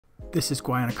This is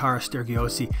Guianacara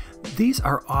stergiosi. These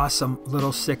are awesome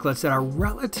little cichlids that are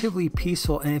relatively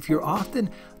peaceful, and if you're often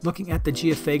looking at the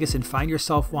geophagus and find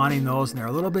yourself wanting those and they're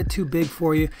a little bit too big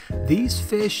for you, these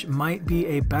fish might be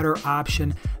a better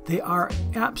option. They are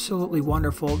absolutely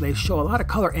wonderful. They show a lot of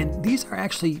color, and these are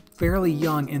actually fairly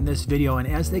young in this video, and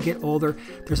as they get older,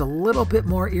 there's a little bit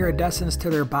more iridescence to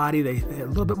their body. They a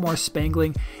little bit more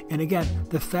spangling, and again,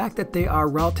 the fact that they are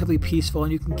relatively peaceful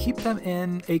and you can keep them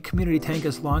in a community tank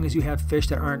as long as you have fish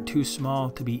that aren't too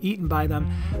small to be eaten by them.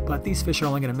 But these fish are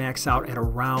only going to max out at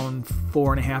around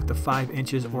 4.5 to 5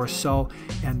 inches or so,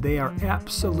 and they are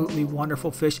absolutely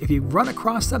wonderful fish. If you run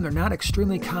across them, they're not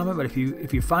extremely common, but if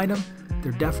you find them,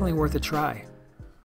 they're definitely worth a try.